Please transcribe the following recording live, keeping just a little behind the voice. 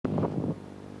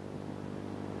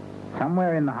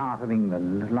Somewhere in the heart of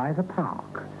England lies a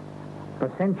park,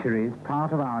 for centuries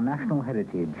part of our national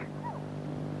heritage.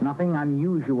 Nothing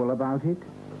unusual about it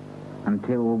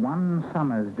until one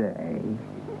summer's day.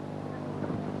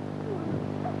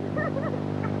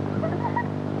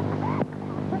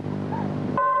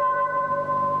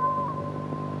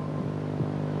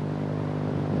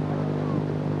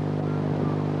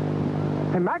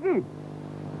 Hey, Maggie!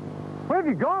 Where have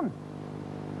you gone?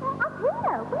 Oh, up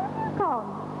here. Where have you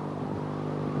gone?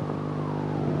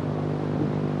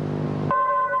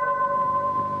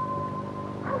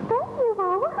 How there you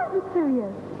are. What happened to you?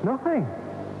 Nothing.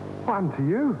 What happened to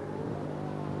you?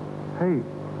 Hey,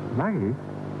 Maggie,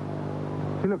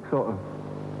 you look sort of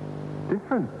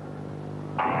different.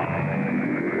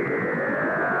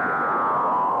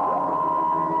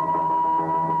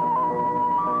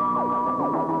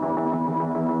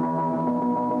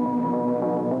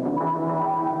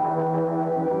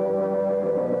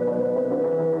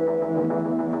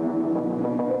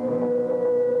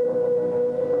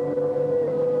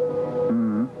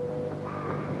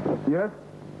 Yes?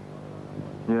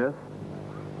 Yes?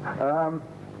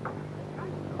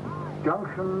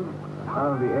 Junction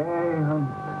of the A.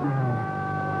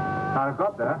 I've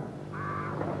got there.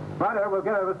 Righto, we'll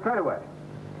get over straight away.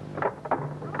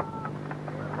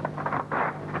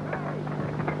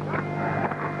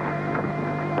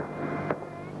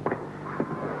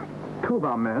 Two of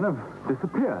our men have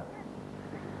disappeared.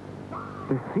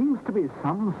 There seems to be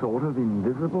some sort of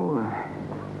invisible...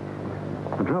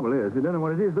 The trouble is, we don't know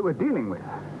what it is that we're dealing with.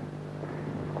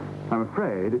 I'm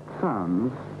afraid it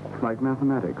sounds like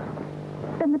mathematics.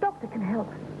 Then the doctor can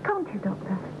help. Can't you,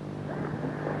 Doctor?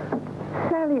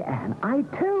 Sally Ann, I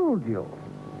told you.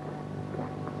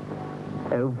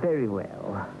 Oh, very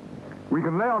well. We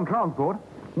can lay on transport.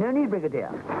 No need,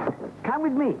 Brigadier. Come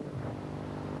with me.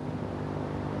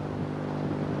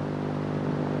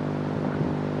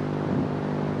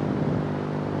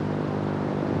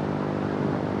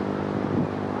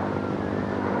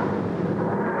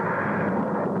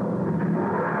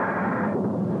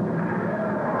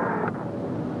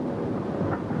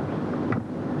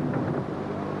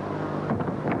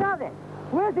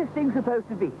 Where's this thing supposed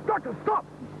to be? Doctor, stop!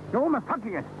 You're almost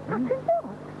touching it. Touching what?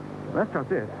 That's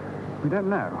just it. We don't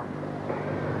know.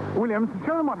 Williams,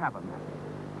 show them what happened.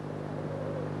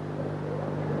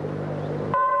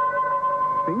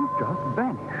 Things just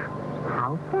vanish.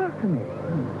 How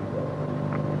fascinating.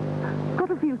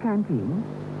 Got a few canteens?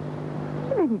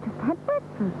 You only just had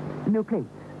breakfast. No plates.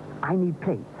 I need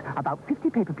plates. About 50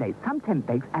 paper plates, some tent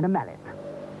pegs, and a mallet.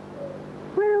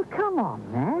 Well, come on,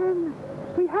 man.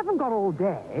 We haven't got all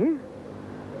day.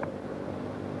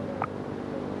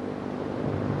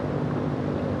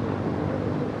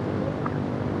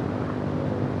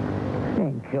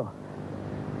 Thank you.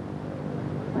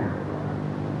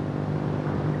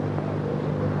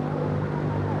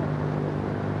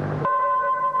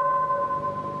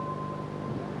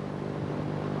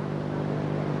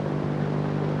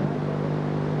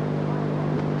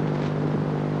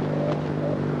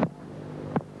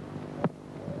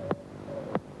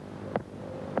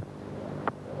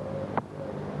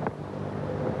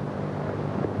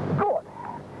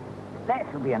 That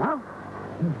should be enough.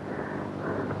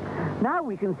 Now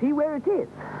we can see where it is.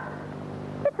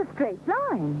 It's a straight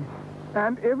line.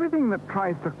 And everything that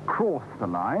tries to cross the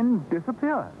line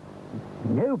disappears.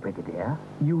 No, Brigadier.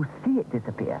 You see it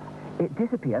disappear. It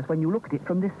disappears when you look at it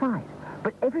from this side.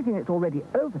 But everything that's already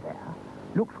over there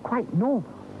looks quite normal.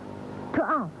 To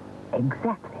us.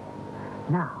 Exactly.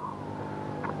 Now,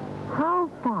 how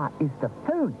far is the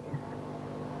phone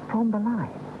from the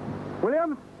line?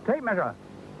 Williams, tape measure.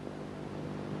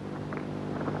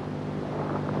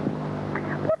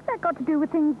 What's that got to do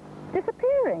with things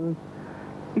disappearing?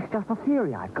 It's just a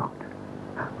theory I've got.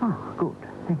 Ah, good.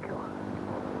 Thank you.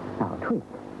 Now, twist.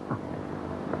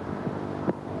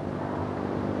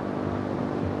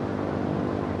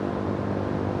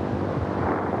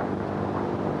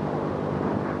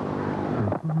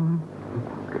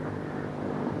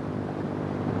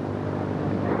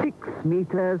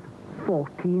 Meters,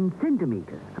 14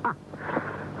 centimeters. Ah.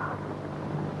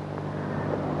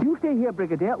 You stay here,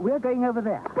 Brigadier. We're going over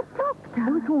there. But, Doctor...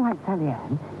 Oh, it's all right, Sally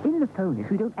Ann. In the phone,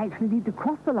 we don't actually need to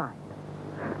cross the line.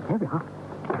 There we are.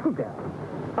 There.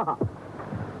 Ah.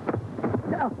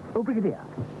 Oh, Brigadier,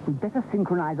 we'd better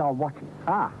synchronize our watches.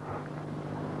 Ah.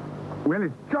 Well,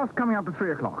 it's just coming up to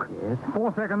 3 o'clock. Yes.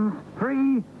 4 seconds.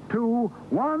 3, 2,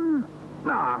 1.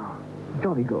 Now.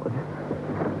 Jolly good.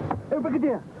 Oh,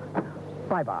 Brigadier.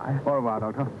 Bye-bye. Au revoir,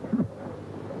 Doctor.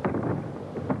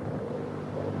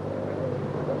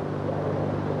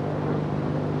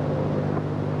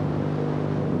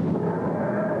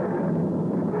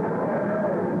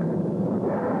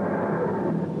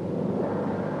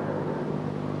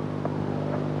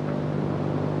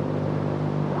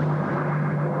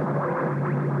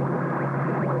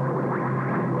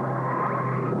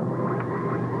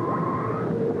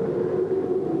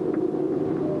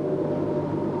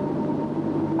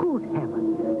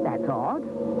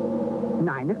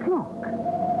 o'clock.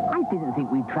 I didn't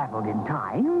think we travelled in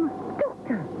time.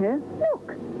 Doctor, Yes?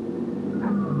 look.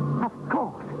 Of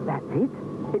course, that's it.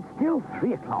 It's still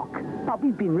 3 o'clock, but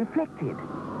we've been reflected.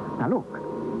 Now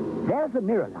look, there's a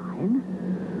mirror line,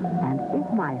 and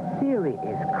if my theory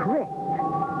is correct...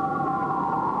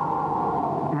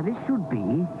 Now this should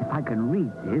be, if I can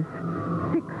read this,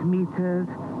 6 meters,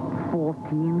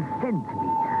 14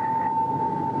 centimeters.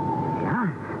 Yeah.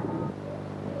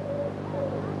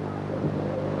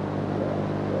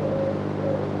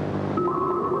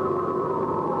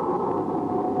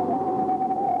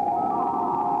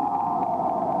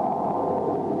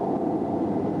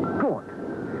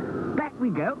 Good. Back we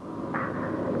go.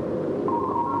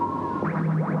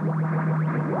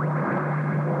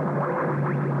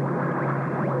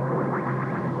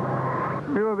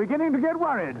 We were beginning to get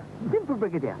worried. Simple,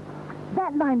 Brigadier.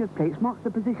 That line of plates marks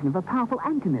the position of a powerful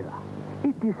antimirror.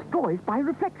 It destroys by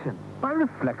reflection. By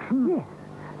reflection? Yes.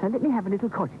 Now let me have a little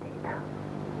cogitate.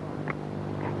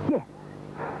 Yes.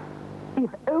 If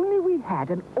only we had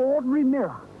an ordinary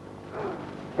mirror.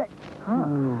 That...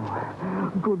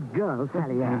 Oh, good girl,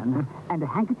 Sally Ann. And a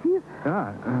handkerchief?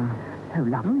 Oh,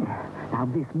 lovely. Now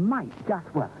this might just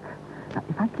work. Now,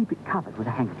 if I keep it covered with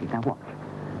a handkerchief, now watch.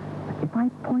 If I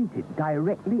point it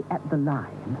directly at the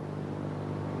line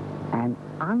and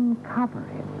uncover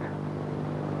it...